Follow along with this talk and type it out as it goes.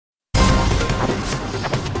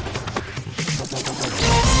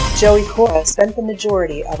Joey Cora spent the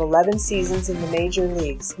majority of 11 seasons in the major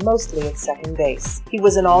leagues, mostly at second base. He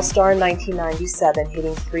was an All-Star in 1997,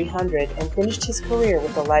 hitting .300, and finished his career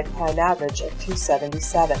with a lifetime average of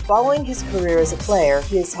 .277. Following his career as a player,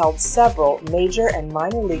 he has held several major and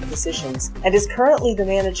minor league positions, and is currently the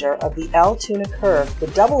manager of the Altoona Curve,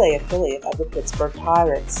 the AA affiliate of the Pittsburgh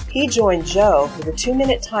Pirates. He joined Joe for the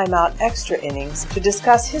 2-minute timeout extra innings to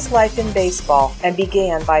discuss his life in baseball, and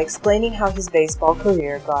began by explaining how his baseball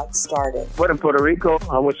career got started. Well, in Puerto Rico,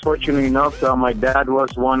 I was fortunate enough that my dad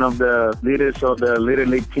was one of the leaders of the Little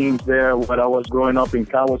League teams there when I was growing up in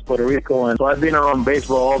Caguas, Puerto Rico. And so I've been around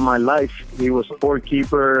baseball all my life. He was a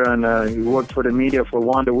scorekeeper, and he worked for the media for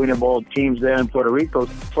one of the winning ball teams there in Puerto Rico.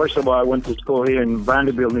 First of all, I went to school here in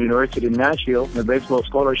Vanderbilt University in Nashville, a baseball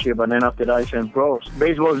scholarship, and then after that I sent pros.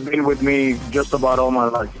 Baseball has been with me just about all my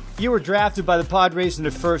life. You were drafted by the Padres in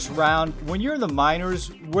the first round. When you're in the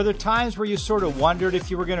minors, were there times where you sort of wondered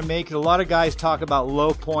if you were going to make it? A lot of guys talk about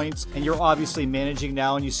low points, and you're obviously managing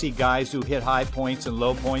now, and you see guys who hit high points and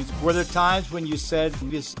low points. Were there times when you said,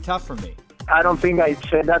 it's tough for me? I don't think I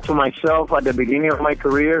said that to myself at the beginning of my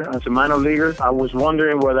career as a minor leaguer. I was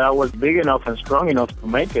wondering whether I was big enough and strong enough to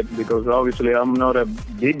make it, because obviously I'm not a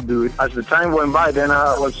big dude. As the time went by, then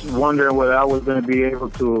I was wondering whether I was going to be able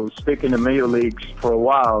to stick in the major leagues for a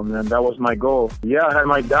while, and that was my goal. Yeah, I had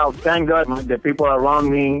my doubts. Thank God the people around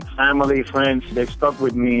me, family, friends, they stuck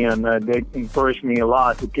with me, and they encouraged me a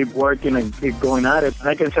lot to keep working and keep going at it.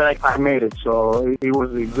 I can say I made it, so it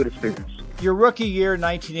was a good experience. Your rookie year,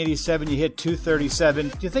 1987, you hit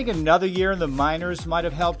 .237. Do you think another year in the minors might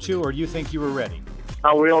have helped you, or do you think you were ready?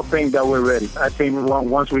 We all think that we're ready. I think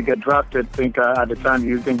once we get drafted, at the time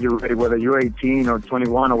you think you're ready, whether you're 18 or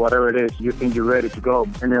 21 or whatever it is, you think you're ready to go.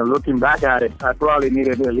 And then looking back at it, I probably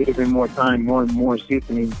needed a little bit more time, more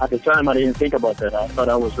seasoning. At the time, I didn't think about that. I thought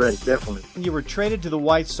I was ready, definitely. You were traded to the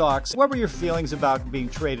White Sox. What were your feelings about being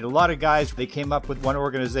traded? A lot of guys, they came up with one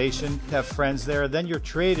organization, have friends there, then you're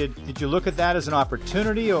traded. Did you look at that as an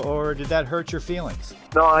opportunity, or did that hurt your feelings?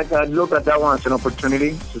 No, I look at that one as an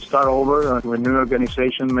opportunity to start over with a new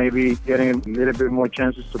organization, maybe getting a little bit more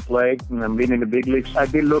chances to play and being in the big leagues. I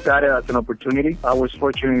did look at it as an opportunity. I was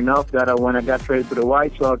fortunate enough that when I got traded to the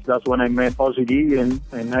White Sox, that's when I met Ozzie in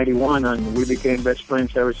 '91, and we became best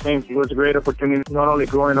friends ever since. It was a great opportunity, not only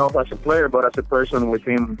growing up as a player, but as a person with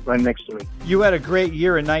him right next to me. You had a great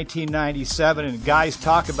year in 1997, and guys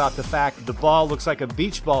talk about the fact that the ball looks like a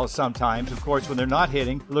beach ball sometimes. Of course, when they're not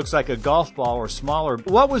hitting, it looks like a golf ball or smaller.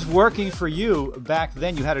 What was working for you back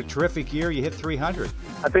then? You had a terrific year. You hit .300.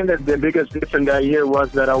 I think that the biggest difference that year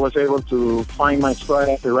was that I was able to find my stride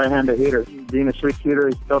as a right-handed hitter. Being a switch hitter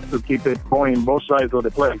is tough to keep it going both sides of the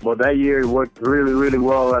plate. But that year it worked really, really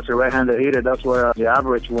well as a right-handed hitter. That's where the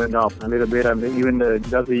average went up a little bit. I mean,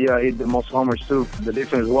 that's the year I hit the most homers too. The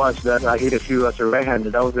difference was that I hit a few as a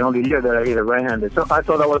right-handed. That was the only year that I hit a right-handed. So I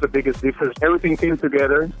thought that was the biggest difference. Everything came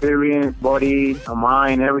together. Experience, body,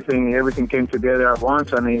 mind, everything came together at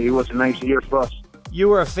once, and it was a nice year for us. You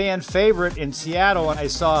were a fan favorite in Seattle, and I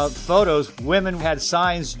saw photos. Women had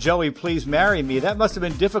signs, "Joey, please marry me." That must have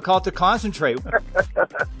been difficult to concentrate.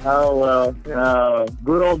 Oh, well,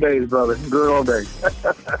 good old days, brother. Good old days.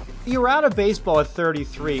 You were out of baseball at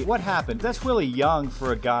 33. What happened? That's really young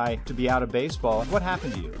for a guy to be out of baseball. What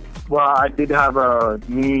happened to you? Well, I did have a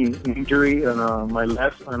knee injury on my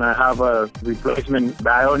left, and I have a replacement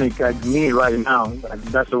bionic knee right now.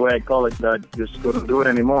 That's the way I call it. I just couldn't do it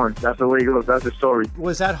anymore. That's the way it goes. That's the story.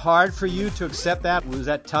 Was that hard for you to accept that? Was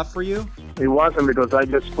that tough for you? It wasn't, because I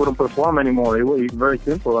just couldn't perform anymore. It was very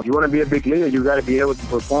simple. If you want to be a big leaguer, you got to be able to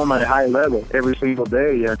perform at a high level every single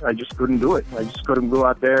day. And I just couldn't do it. I just couldn't go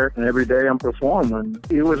out there and every day and perform. And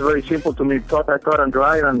it was very simple to me. Cut and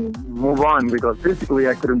dry and move on, because physically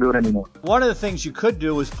I couldn't do it anymore. One of the things you could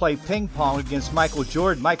do was play ping pong against Michael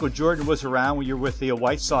Jordan. Michael Jordan was around when you were with the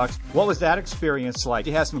White Sox. What was that experience like?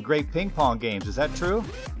 You had some great ping pong games. Is that true?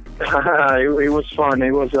 It was fun.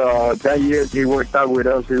 It was that year he worked out with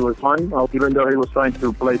us. It was fun, even though he was trying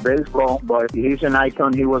to play baseball. But he's an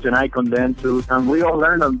icon. He was an icon then too, and we all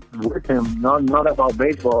learned with him. Not about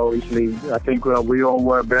baseball, obviously. I think we all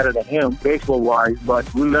were better than him baseball-wise,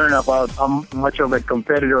 but we learned about how much of a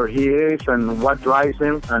competitor he is and what drives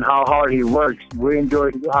him and how hard he works. We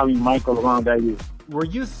enjoyed having Michael around that year. Were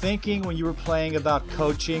you thinking when you were playing about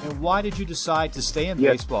coaching, and why did you decide to stay in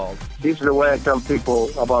baseball? This is the way I tell people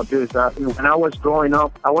about this. When I was growing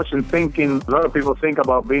up, I wasn't thinking, a lot of people think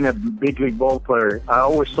about being a big league ball player. I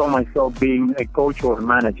always saw myself being a coach or a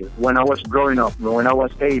manager. When I was growing up, when I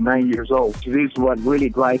was 8, 9 years old, this is what really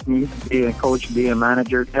drives me, being a coach, being a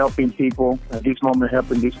manager, helping people. At this moment,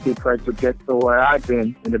 helping these kids try to get to where I've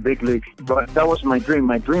been in the big leagues. But that was my dream.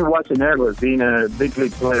 My dream wasn't ever being a big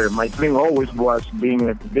league player. My dream always was being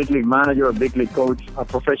a big league manager, a big league coach, a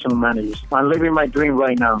professional manager. I'm living my dream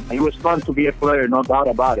right now. It was fun to be a player, no doubt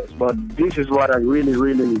about it. But this is what I really,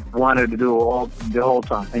 really wanted to do the whole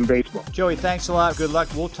time in baseball. Joey, thanks a lot. Good luck.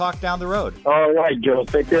 We'll talk down the road. All right, Joe.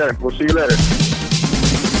 Take care. We'll see you later.